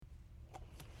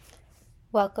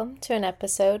Welcome to an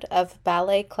episode of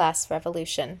Ballet Class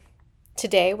Revolution.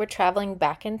 Today we're traveling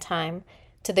back in time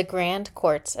to the grand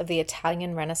courts of the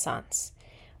Italian Renaissance,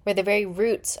 where the very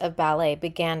roots of ballet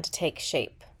began to take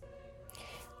shape.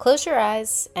 Close your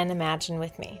eyes and imagine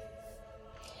with me.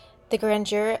 The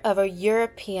grandeur of a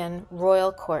European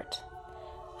royal court.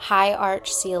 High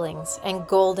arched ceilings and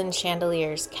golden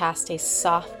chandeliers cast a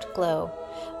soft glow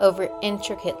over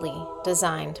intricately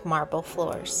designed marble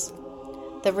floors.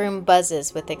 The room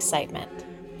buzzes with excitement.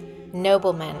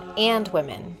 Noblemen and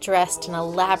women dressed in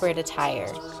elaborate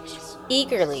attire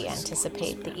eagerly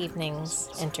anticipate the evening's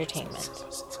entertainment.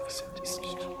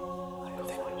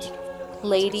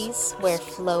 Ladies wear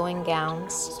flowing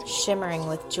gowns, shimmering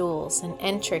with jewels and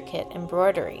intricate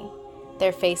embroidery,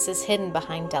 their faces hidden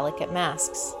behind delicate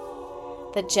masks.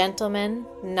 The gentlemen,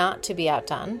 not to be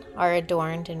outdone, are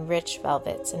adorned in rich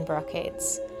velvets and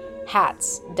brocades,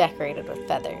 hats decorated with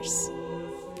feathers.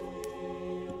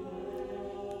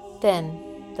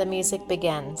 Then the music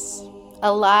begins.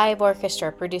 A live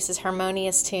orchestra produces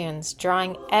harmonious tunes,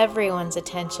 drawing everyone's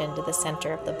attention to the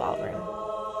center of the ballroom.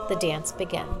 The dance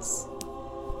begins.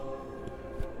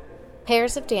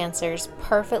 Pairs of dancers,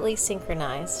 perfectly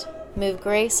synchronized, move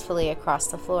gracefully across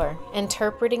the floor,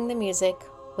 interpreting the music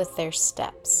with their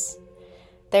steps.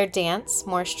 Their dance,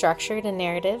 more structured and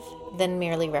narrative than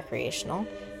merely recreational,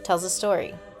 tells a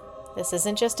story. This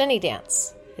isn't just any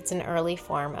dance, it's an early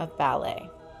form of ballet.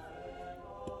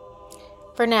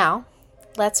 For now,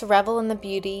 let's revel in the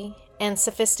beauty and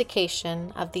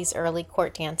sophistication of these early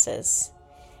court dances.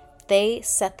 They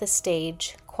set the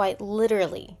stage, quite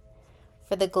literally,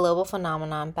 for the global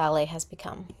phenomenon ballet has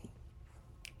become.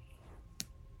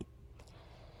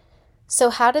 So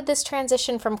how did this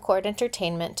transition from court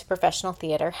entertainment to professional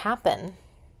theater happen?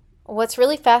 What's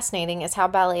really fascinating is how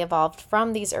ballet evolved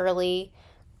from these early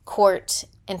court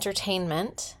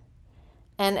entertainment,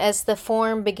 and as the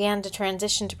form began to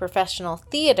transition to professional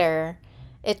theater,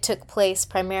 it took place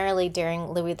primarily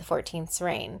during Louis XIV's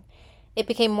reign. It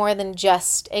became more than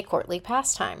just a courtly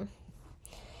pastime.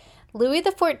 Louis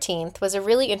XIV was a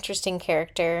really interesting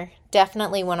character,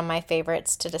 definitely one of my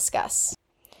favorites to discuss.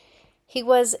 He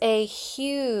was a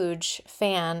huge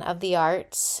fan of the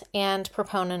arts and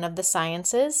proponent of the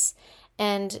sciences,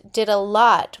 and did a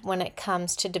lot when it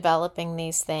comes to developing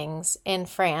these things in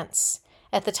France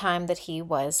at the time that he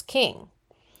was king.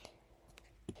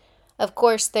 Of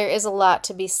course, there is a lot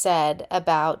to be said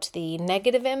about the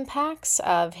negative impacts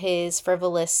of his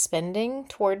frivolous spending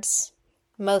towards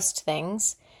most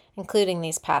things, including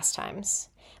these pastimes.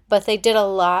 But they did a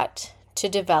lot to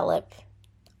develop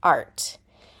art,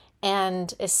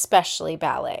 and especially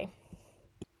ballet.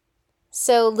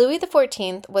 So Louis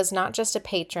XIV was not just a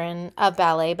patron of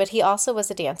ballet, but he also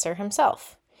was a dancer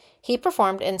himself. He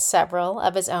performed in several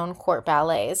of his own court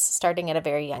ballets, starting at a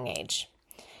very young age.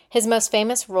 His most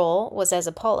famous role was as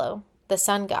Apollo, the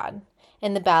sun god,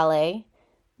 in the Ballet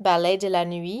de la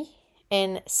Nuit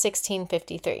in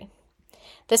 1653.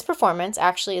 This performance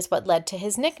actually is what led to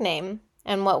his nickname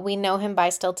and what we know him by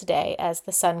still today as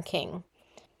the Sun King.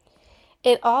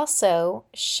 It also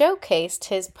showcased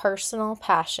his personal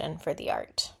passion for the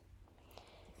art.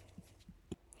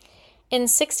 In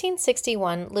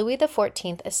 1661, Louis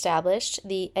XIV established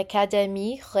the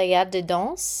Académie Royale de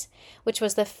Danse, which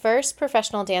was the first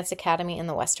professional dance academy in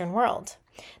the Western world.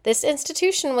 This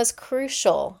institution was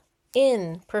crucial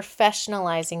in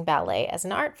professionalizing ballet as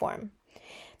an art form.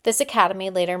 This academy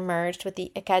later merged with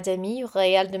the Académie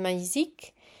Royale de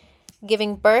Musique,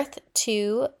 giving birth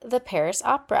to the Paris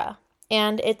Opera,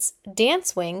 and its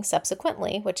dance wing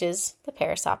subsequently, which is the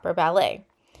Paris Opera Ballet,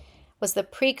 was the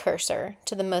precursor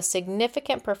to the most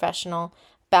significant professional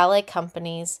ballet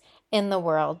companies in the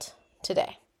world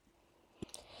today.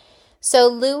 So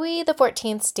Louis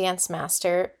XIV's dance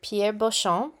master, Pierre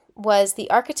Beauchamp, was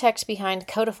the architect behind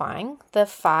codifying the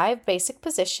 5 basic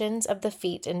positions of the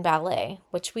feet in ballet,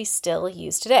 which we still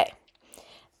use today.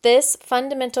 This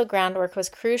fundamental groundwork was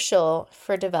crucial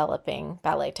for developing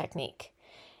ballet technique.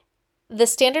 The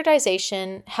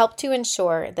standardization helped to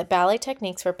ensure that ballet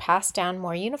techniques were passed down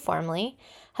more uniformly,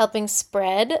 helping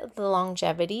spread the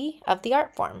longevity of the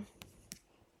art form.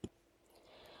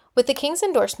 With the king's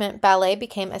endorsement, ballet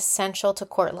became essential to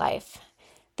court life.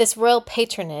 This royal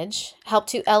patronage helped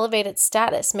to elevate its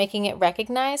status, making it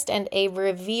recognized and a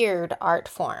revered art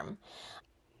form.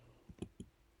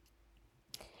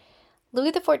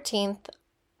 Louis XIV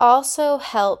also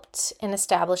helped in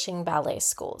establishing ballet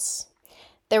schools.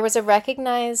 There was a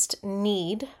recognized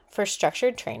need for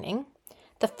structured training.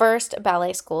 The first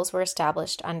ballet schools were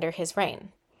established under his reign.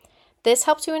 This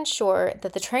helped to ensure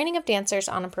that the training of dancers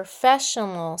on a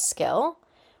professional skill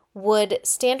would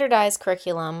standardize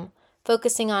curriculum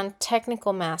focusing on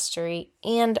technical mastery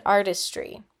and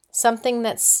artistry, something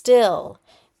that still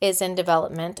is in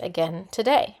development again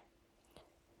today.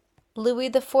 Louis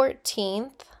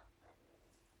XIV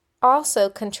also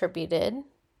contributed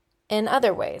in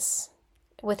other ways.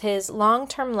 With his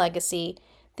long-term legacy,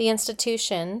 the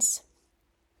institutions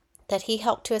that he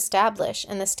helped to establish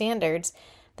and the standards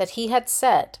that he had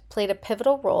set played a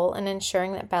pivotal role in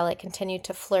ensuring that ballet continued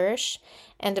to flourish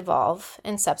and evolve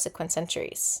in subsequent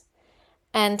centuries.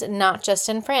 And not just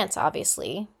in France,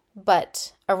 obviously,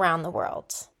 but around the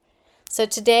world. So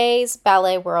today's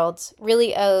ballet world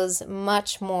really owes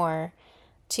much more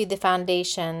to the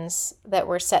foundations that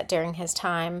were set during his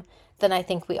time than I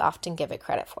think we often give it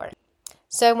credit for.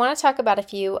 So I want to talk about a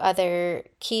few other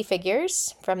key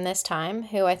figures from this time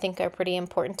who I think are pretty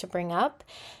important to bring up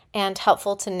and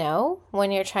helpful to know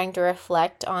when you're trying to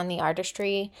reflect on the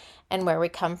artistry and where we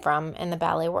come from in the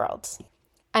ballet world.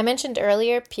 I mentioned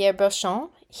earlier Pierre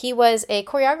Beauchamp. He was a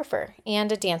choreographer and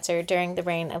a dancer during the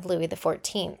reign of Louis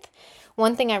XIV.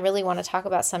 One thing I really want to talk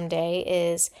about someday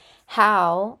is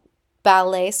how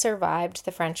ballet survived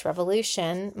the French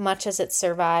Revolution, much as it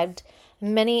survived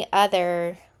many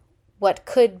other what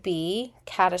could be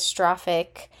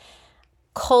catastrophic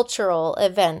cultural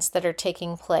events that are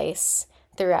taking place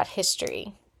throughout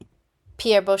history.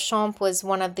 Pierre Beauchamp was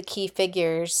one of the key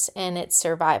figures in its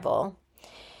survival.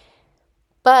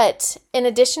 But in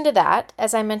addition to that,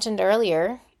 as I mentioned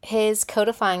earlier, his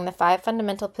codifying the 5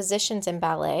 fundamental positions in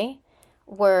ballet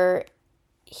were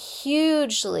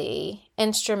hugely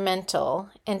instrumental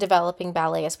in developing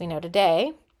ballet as we know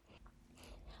today.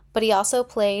 But he also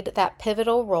played that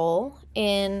pivotal role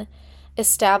in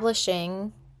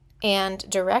establishing and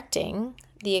directing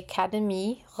the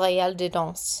Académie Royale de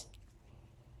Danse.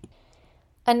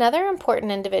 Another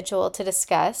important individual to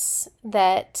discuss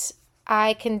that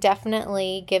I can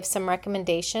definitely give some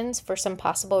recommendations for some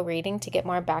possible reading to get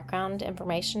more background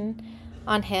information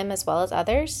on him as well as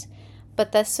others,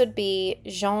 but this would be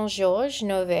Jean-Georges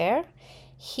Noverre.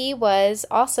 He was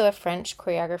also a French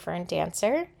choreographer and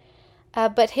dancer,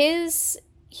 but his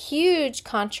huge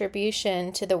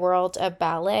contribution to the world of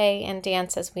ballet and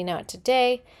dance as we know it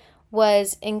today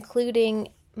was including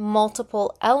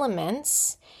multiple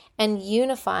elements and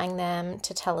unifying them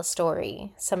to tell a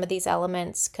story. Some of these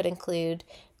elements could include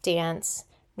dance,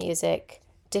 music,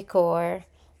 decor,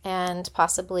 and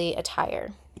possibly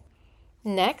attire.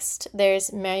 Next,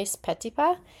 there's Maurice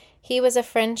Petipa. He was a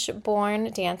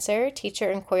French-born dancer,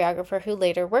 teacher, and choreographer who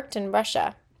later worked in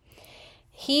Russia.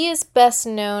 He is best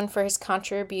known for his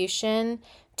contribution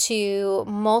to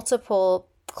multiple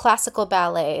classical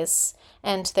ballets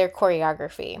and their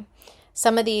choreography.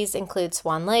 Some of these include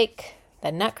Swan Lake,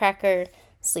 The Nutcracker,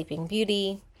 Sleeping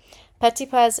Beauty.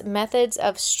 Petipa's methods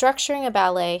of structuring a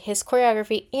ballet, his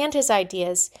choreography, and his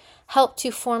ideas help to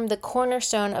form the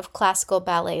cornerstone of classical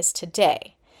ballets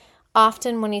today.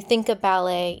 Often when you think of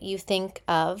ballet, you think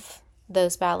of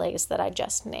those ballets that I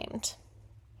just named.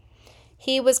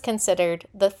 He was considered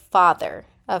the father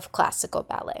of classical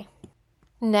ballet.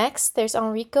 Next, there's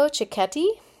Enrico Cicchetti.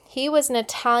 He was an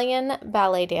Italian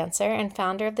ballet dancer and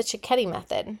founder of the Cicchetti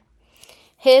method.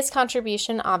 His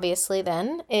contribution, obviously,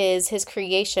 then, is his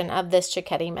creation of this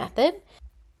Cicchetti method.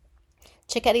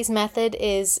 Cicchetti's method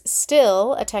is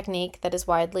still a technique that is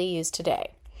widely used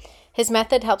today. His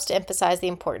method helps to emphasize the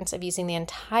importance of using the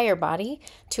entire body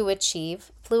to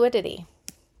achieve fluidity.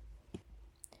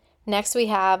 Next, we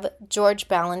have George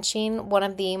Balanchine, one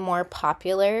of the more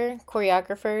popular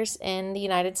choreographers in the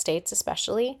United States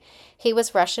especially. He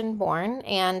was Russian-born,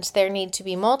 and there need to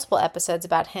be multiple episodes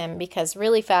about him because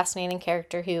really fascinating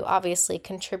character who obviously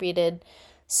contributed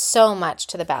so much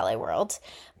to the ballet world.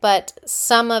 But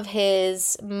some of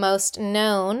his most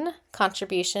known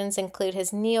contributions include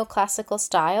his neoclassical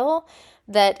style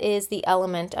that is the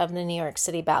element of the New York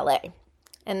City Ballet.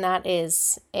 And that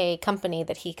is a company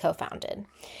that he co-founded.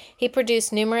 He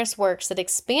produced numerous works that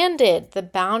expanded the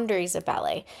boundaries of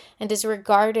ballet and is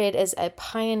regarded as a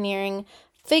pioneering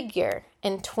figure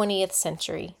in 20th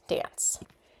century dance.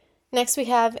 Next, we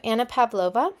have Anna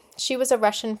Pavlova. She was a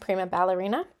Russian prima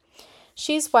ballerina.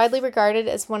 She's widely regarded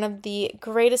as one of the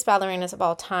greatest ballerinas of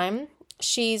all time.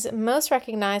 She's most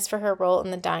recognized for her role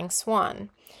in The Dying Swan.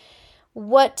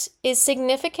 What is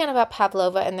significant about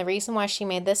Pavlova and the reason why she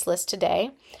made this list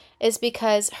today is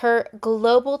because her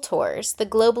global tours, the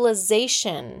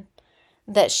globalization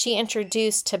that she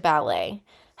introduced to ballet,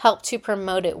 helped to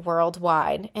promote it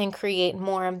worldwide and create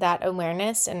more of that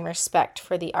awareness and respect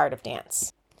for the art of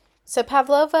dance. So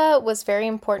Pavlova was very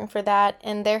important for that,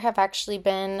 and there have actually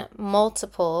been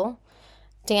multiple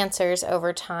dancers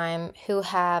over time who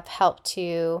have helped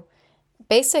to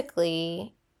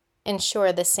basically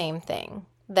ensure the same thing,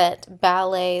 that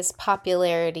ballet's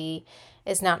popularity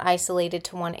is not isolated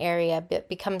to one area, but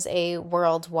becomes a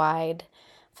worldwide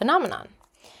phenomenon.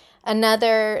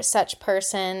 Another such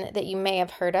person that you may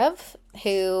have heard of,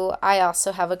 who I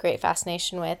also have a great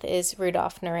fascination with, is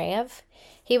Rudolf Nureyev.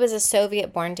 He was a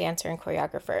Soviet-born dancer and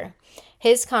choreographer.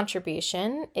 His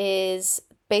contribution is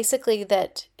basically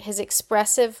that his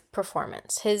expressive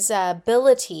performance, his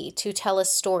ability to tell a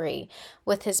story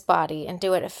with his body and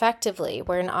do it effectively,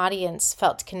 where an audience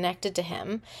felt connected to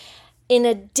him, in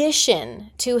addition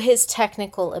to his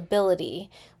technical ability,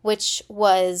 which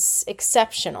was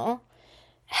exceptional,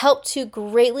 helped to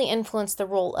greatly influence the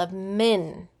role of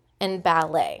men in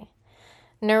ballet.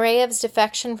 Nureyev's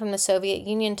defection from the Soviet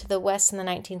Union to the West in the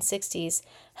 1960s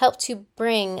helped to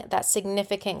bring that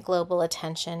significant global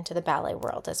attention to the ballet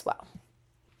world as well.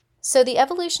 So the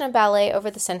evolution of ballet over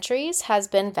the centuries has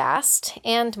been vast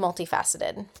and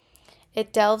multifaceted.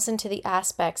 It delves into the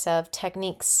aspects of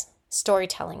techniques,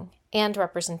 storytelling, and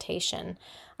representation,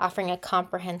 offering a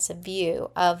comprehensive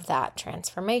view of that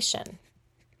transformation.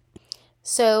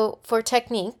 So for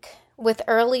technique, with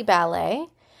early ballet,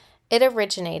 it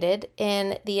originated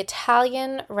in the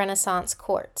Italian Renaissance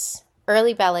courts.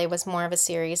 Early ballet was more of a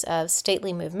series of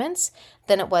stately movements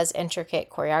than it was intricate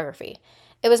choreography.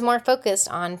 It was more focused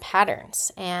on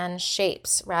patterns and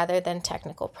shapes rather than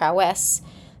technical prowess.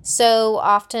 So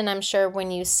often, I'm sure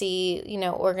when you see,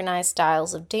 organized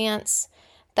styles of dance,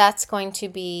 that's going to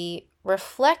be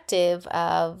reflective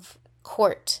of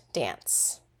court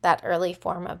dance, that early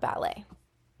form of ballet.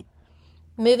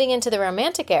 Moving into the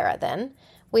Romantic era, then,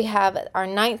 we have our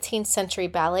 19th century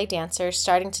ballet dancers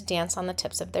starting to dance on the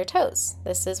tips of their toes.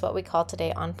 This is what we call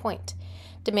today on point,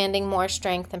 demanding more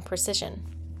strength and precision.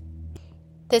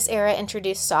 This era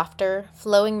introduced softer,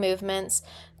 flowing movements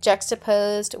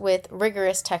juxtaposed with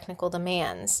rigorous technical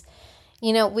demands.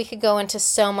 We could go into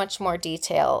so much more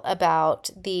detail about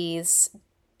these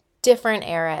different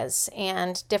eras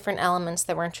and different elements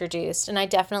that were introduced, and I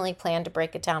definitely plan to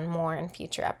break it down more in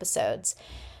future episodes.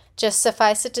 Just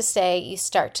suffice it to say, you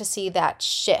start to see that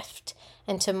shift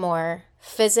into more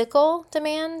physical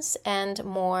demands and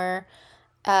more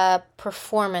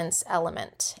performance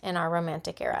element in our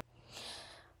Romantic era.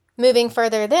 Moving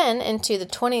further then into the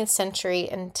 20th century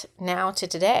and now to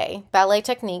today, ballet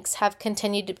techniques have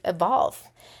continued to evolve.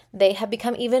 They have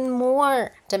become even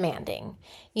more demanding.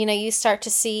 You start to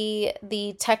see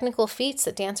the technical feats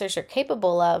that dancers are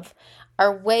capable of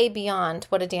are way beyond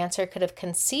what a dancer could have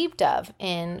conceived of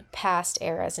in past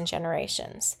eras and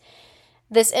generations.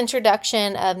 This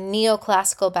introduction of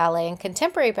neoclassical ballet and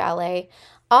contemporary ballet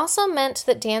also meant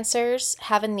that dancers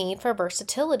have a need for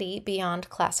versatility beyond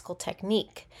classical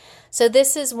technique. So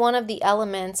this is one of the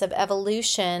elements of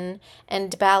evolution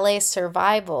and ballet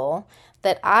survival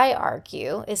that I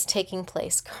argue is taking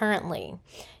place currently.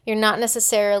 You're not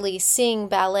necessarily seeing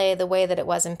ballet the way that it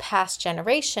was in past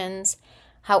generations.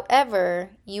 However,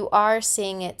 you are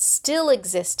seeing it still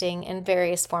existing in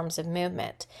various forms of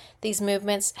movement. These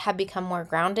movements have become more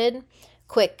grounded,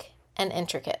 quick, and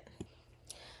intricate.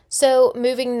 So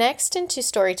moving next into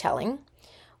storytelling,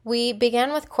 we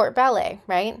began with court ballet,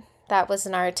 right? That was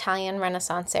in our Italian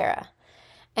Renaissance era.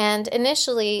 And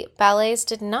initially, ballets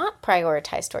did not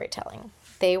prioritize storytelling.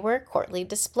 They were courtly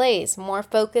displays, more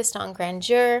focused on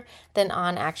grandeur than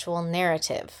on actual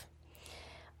narrative.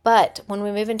 But when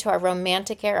we move into our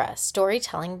Romantic era,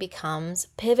 storytelling becomes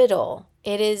pivotal.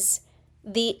 It is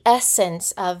the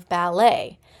essence of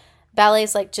ballet.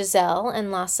 Ballets like Giselle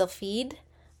and La Sylphide,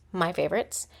 my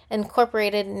favorites,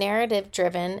 incorporated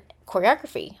narrative-driven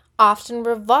choreography, often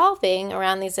revolving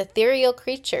around these ethereal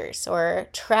creatures or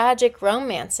tragic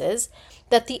romances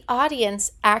that the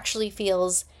audience actually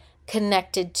feels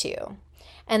connected to.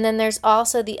 And then there's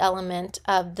also the element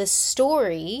of the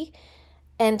story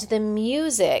and the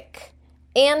music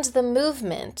and the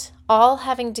movement all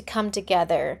having to come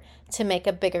together to make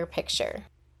a bigger picture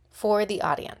for the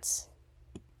audience.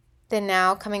 Then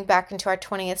now, coming back into our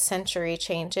 20th century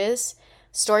changes,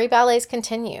 story ballets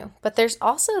continue, but there's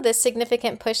also this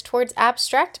significant push towards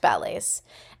abstract ballets,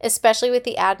 especially with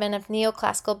the advent of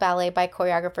neoclassical ballet by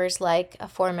choreographers like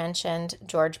aforementioned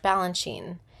George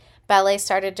Balanchine. Ballet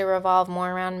started to revolve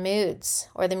more around moods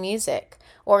or the music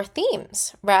or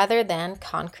themes rather than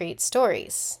concrete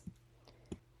stories.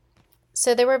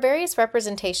 So there were various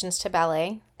representations to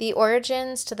ballet. The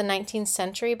origins to the 19th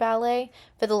century ballet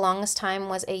for the longest time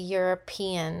was a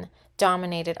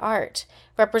European-dominated art,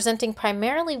 representing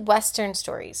primarily Western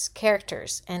stories,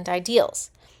 characters, and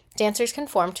ideals. Dancers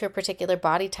conformed to a particular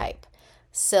body type,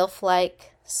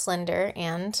 sylph-like, slender,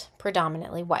 and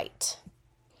predominantly white.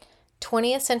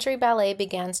 20th century ballet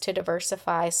begins to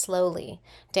diversify slowly.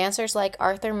 Dancers like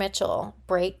Arthur Mitchell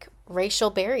break racial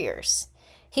barriers.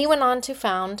 He went on to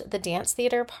found the Dance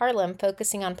Theater of Harlem,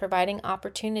 focusing on providing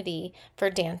opportunity for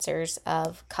dancers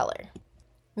of color.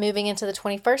 Moving into the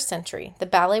 21st century, the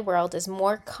ballet world is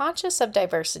more conscious of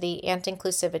diversity and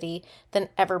inclusivity than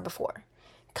ever before.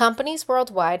 Companies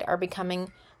worldwide are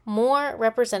becoming more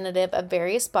representative of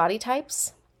various body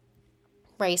types,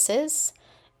 races,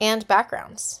 and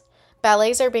backgrounds.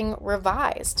 Ballets are being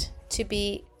revised to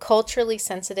be culturally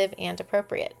sensitive and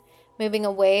appropriate, moving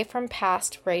away from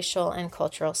past racial and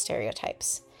cultural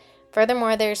stereotypes.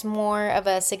 Furthermore, there's more of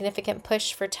a significant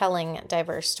push for telling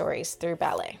diverse stories through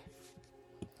ballet.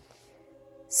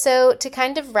 So to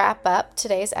kind of wrap up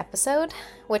today's episode,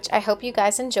 which I hope you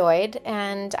guys enjoyed,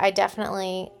 and I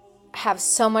definitely have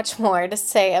so much more to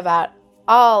say about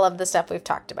all of the stuff we've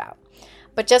talked about.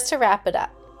 But just to wrap it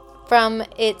up, from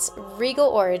its regal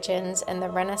origins in the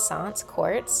Renaissance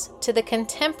courts to the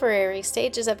contemporary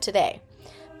stages of today,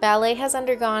 ballet has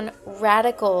undergone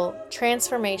radical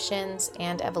transformations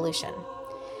and evolution.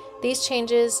 These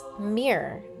changes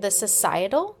mirror the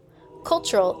societal,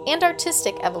 cultural, and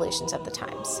artistic evolutions of the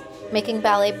times, making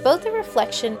ballet both a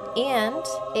reflection and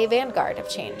a vanguard of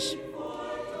change.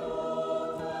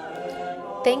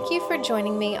 Thank you for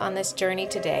joining me on this journey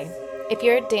today. If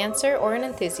you're a dancer or an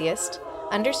enthusiast,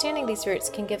 understanding these roots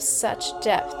can give such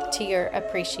depth to your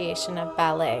appreciation of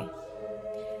ballet.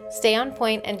 Stay on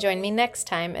point and join me next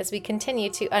time as we continue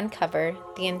to uncover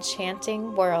the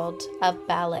enchanting world of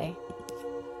ballet.